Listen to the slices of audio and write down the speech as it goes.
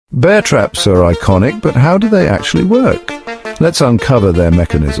Bear traps are iconic, but how do they actually work? Let's uncover their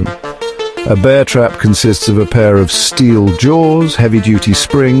mechanism. A bear trap consists of a pair of steel jaws, heavy-duty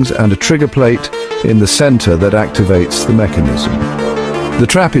springs, and a trigger plate in the center that activates the mechanism. The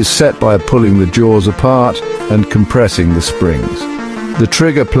trap is set by pulling the jaws apart and compressing the springs. The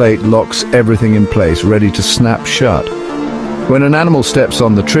trigger plate locks everything in place, ready to snap shut. When an animal steps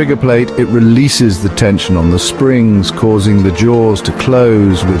on the trigger plate, it releases the tension on the springs, causing the jaws to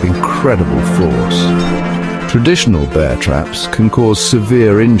close with incredible force. Traditional bear traps can cause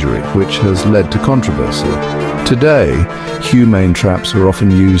severe injury, which has led to controversy. Today, humane traps are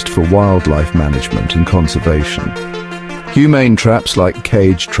often used for wildlife management and conservation. Humane traps, like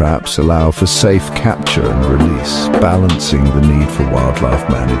cage traps, allow for safe capture and release, balancing the need for wildlife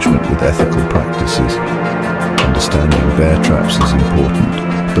management with ethical practices. Understanding bear traps is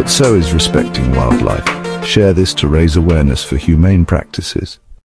important, but so is respecting wildlife. Share this to raise awareness for humane practices.